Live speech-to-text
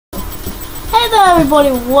Hey there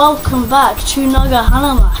everybody, welcome back to Naga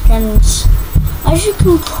Hanamak, and as you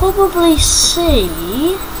can probably see,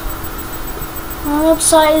 my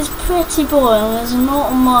website is pretty boring. There's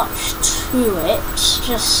not much to it,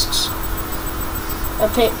 just a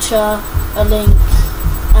picture, a link,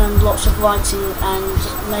 and lots of writing and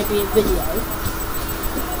maybe a video.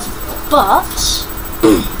 But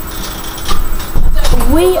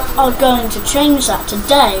we are going to change that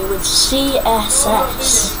today with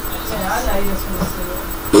CSS.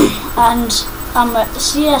 And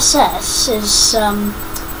CSS is I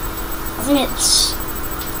think it's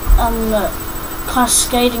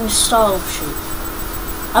cascading style sheet.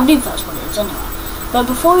 I believe that's what it is anyway. But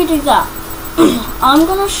before we do that, I'm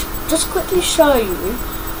gonna just quickly show you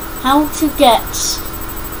how to get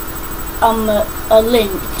a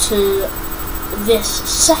link to this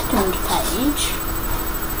second page.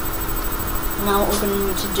 Now what we're gonna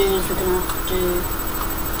need to do is we're gonna have to do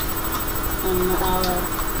our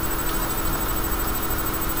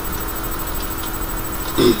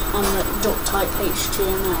dot type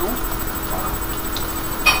HTML.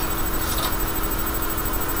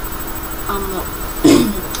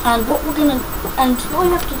 And what we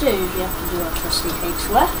have to do is we have to do our trusty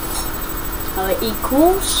href, our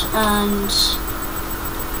equals, and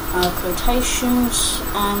our quotations,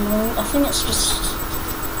 and I think it's just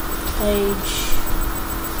page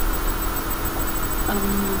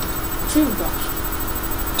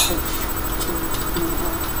 2.h2.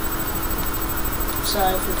 So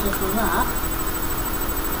if we click on that,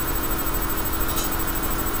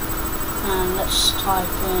 and let's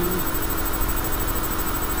type in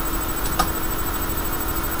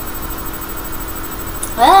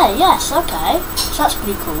there, yes, okay, so that's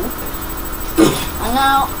pretty cool. And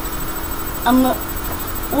now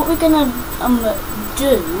what we're gonna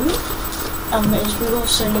do is we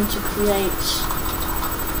also need to create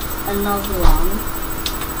another one,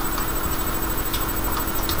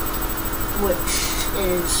 which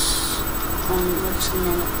is we're just going to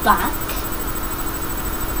name it back,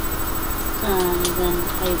 and then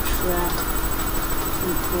href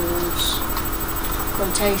equals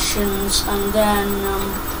quotations, and then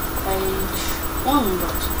page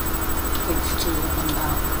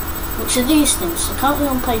 1.html, which are these things. So currently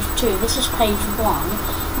on page 2, this is page 1.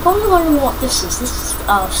 You're probably wondering what this is. This is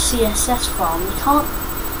our CSS file. We can't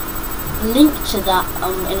link to that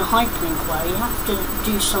in a hyperlink way. You have to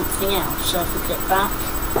do something else. So if we click back,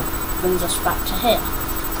 it brings us back to here.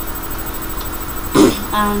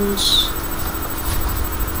 And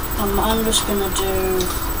I'm just going to do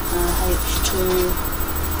h2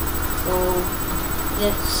 for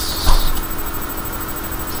this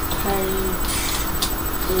page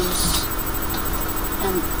is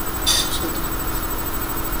empty,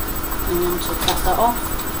 and then to cut that off,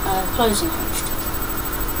 closing h2.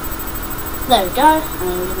 There we go,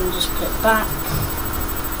 and we can just click back,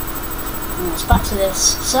 and it's back to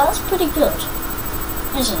this. So that's pretty good,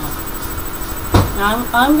 isn't it? Now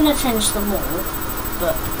I'm going to change them all,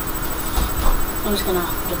 but I'm just going to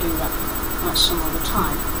have to do that some other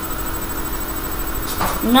time.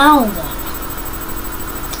 Now then,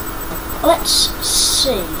 let's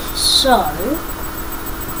see. So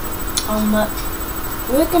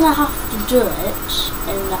we're going to have to do it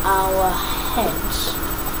in our heads.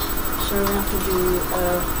 So we're going to have to do a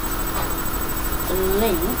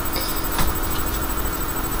link,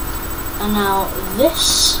 and now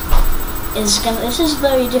this is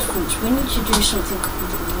very different. We need to do something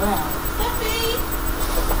called rel,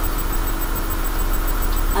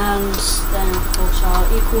 and then of course our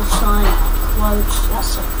equal sign, our quote.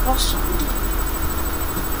 That's a plus sign,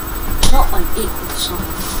 not an equal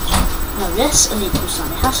sign. No, that's an equal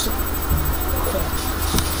sign. It has to fit.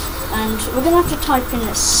 And we're going to have to type in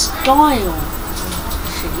a style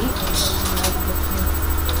sheet,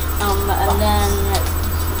 and then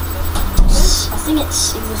I think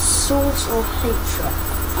it's either source or href.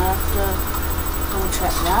 I have to double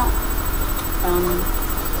check that.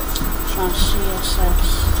 So CSS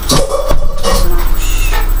slash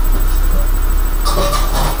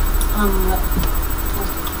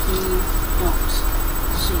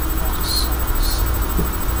 .css.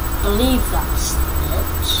 Believe that's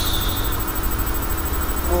it.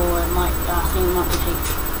 Or it might, I think it might be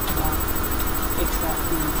href.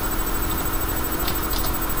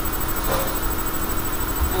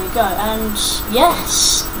 There you go, and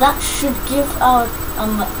yes, that should give our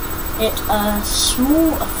it a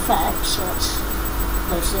small effect. So let's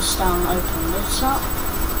close this down, open this up.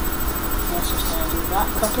 Let's just do that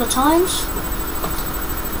a couple of times.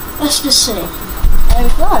 Let's just see. There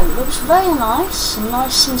we go. Looks very nice and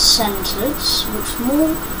centered. Looks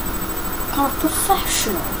more kind of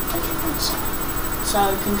professional, as you can say. So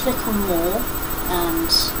you can click on more, and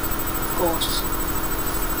of course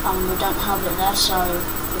we don't have it there, so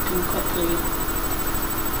we can quickly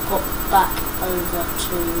put back over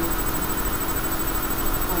to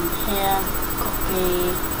here,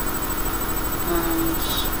 copy, and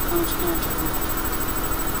I'm just going to do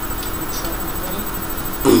Control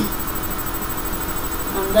V.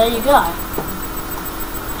 And there you go.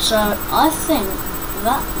 So I think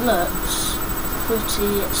that looks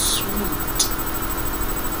pretty sweet.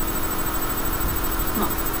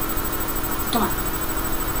 Come on.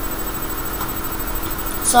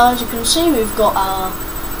 So as you can see, we've got our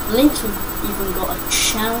links, we've even got a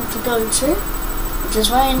channel to go to, which is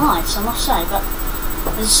very nice, I must say. But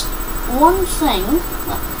there's one thing,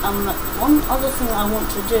 one other thing I want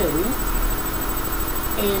to do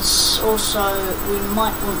is also we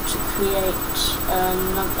might want to create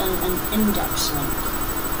an index link,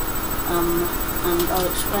 and I'll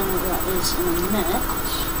explain what that is in a minute.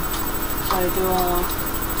 So do our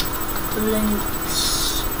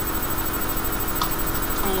links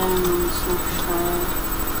and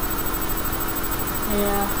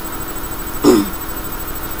here,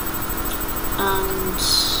 and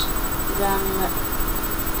then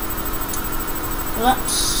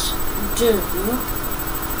let's do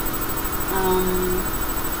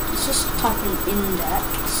let's just type in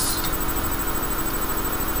index,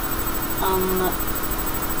 and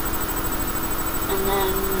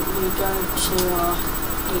then we go to our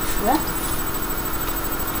href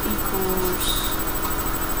equals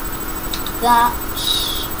that,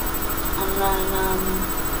 and then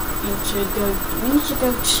we need to go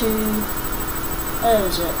to where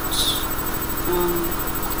is it?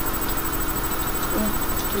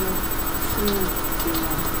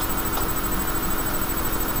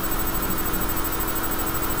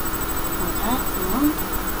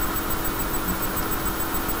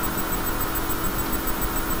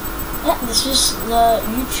 Yeah, this is the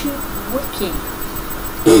YouTube wiki.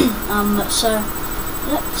 So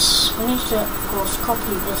we need to, of course,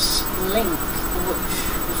 copy this link, which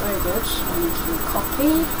is very good. So I need to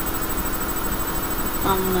copy.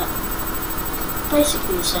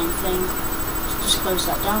 Basically the same thing. Just close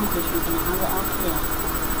that down because we're going to have it up here.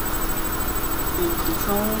 And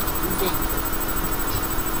Control V.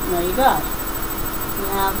 And there you go. We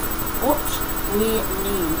have what we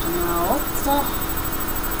need. Now, what the...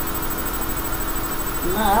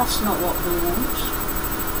 No, that's not what we want.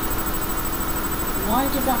 Why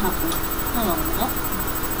did that happen? Hang on a minute.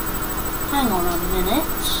 Hang on a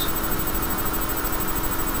minute.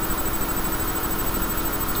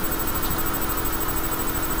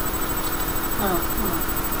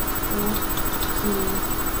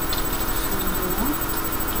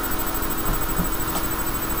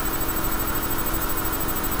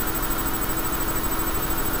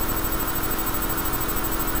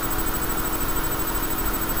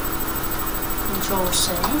 Control C.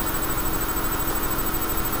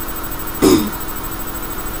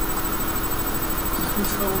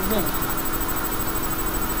 Control V.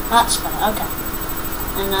 That's better, okay.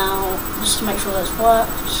 And now, just to make sure that's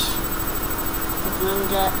worked, open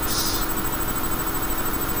index.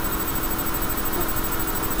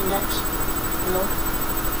 Index. Hello.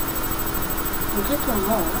 We click on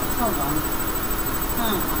more. Hold on.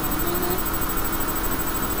 Hang on a minute.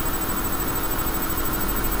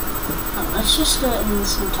 Oh, let's just do it in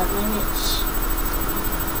some tab. Maybe I'm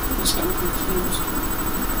just getting confused.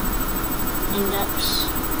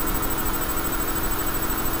 Index.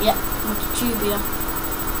 Yep, Multitubia.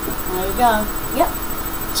 There we go. Yep.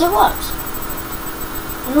 So it works.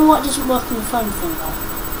 I don't know why it doesn't work on the phone thing though.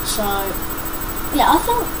 So yeah, I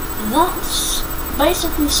think that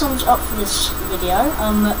basically sums up for this video.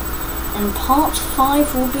 In part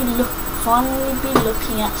 5 we'll be finally be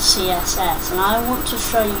looking at CSS, and I want to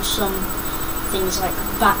show you some things like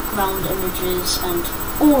background images and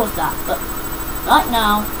all of that. But right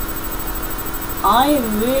now, I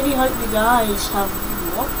really hope you guys have...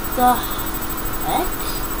 What the heck?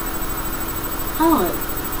 Hang on,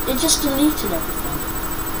 it just deleted everything.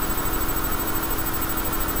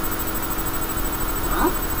 Huh?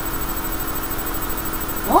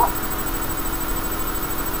 What?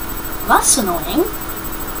 That's annoying.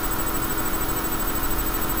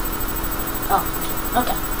 Oh,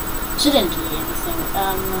 okay. So it didn't delete anything.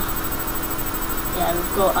 Yeah,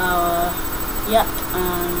 we've got our... Yep,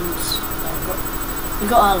 and... Yeah, we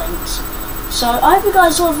got our links. So I hope you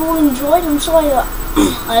guys have all enjoyed. I'm sorry that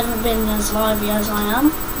I haven't been as lively as I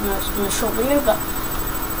am. It's been a short video, but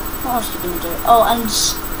what else are you going to do? Oh, and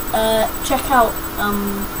check out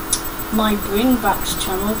my Bringbacks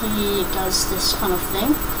channel. He does this kind of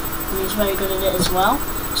thing. and he's very good at it as well.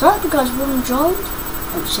 So I hope you guys have all enjoyed,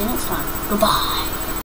 and see you next time. Goodbye.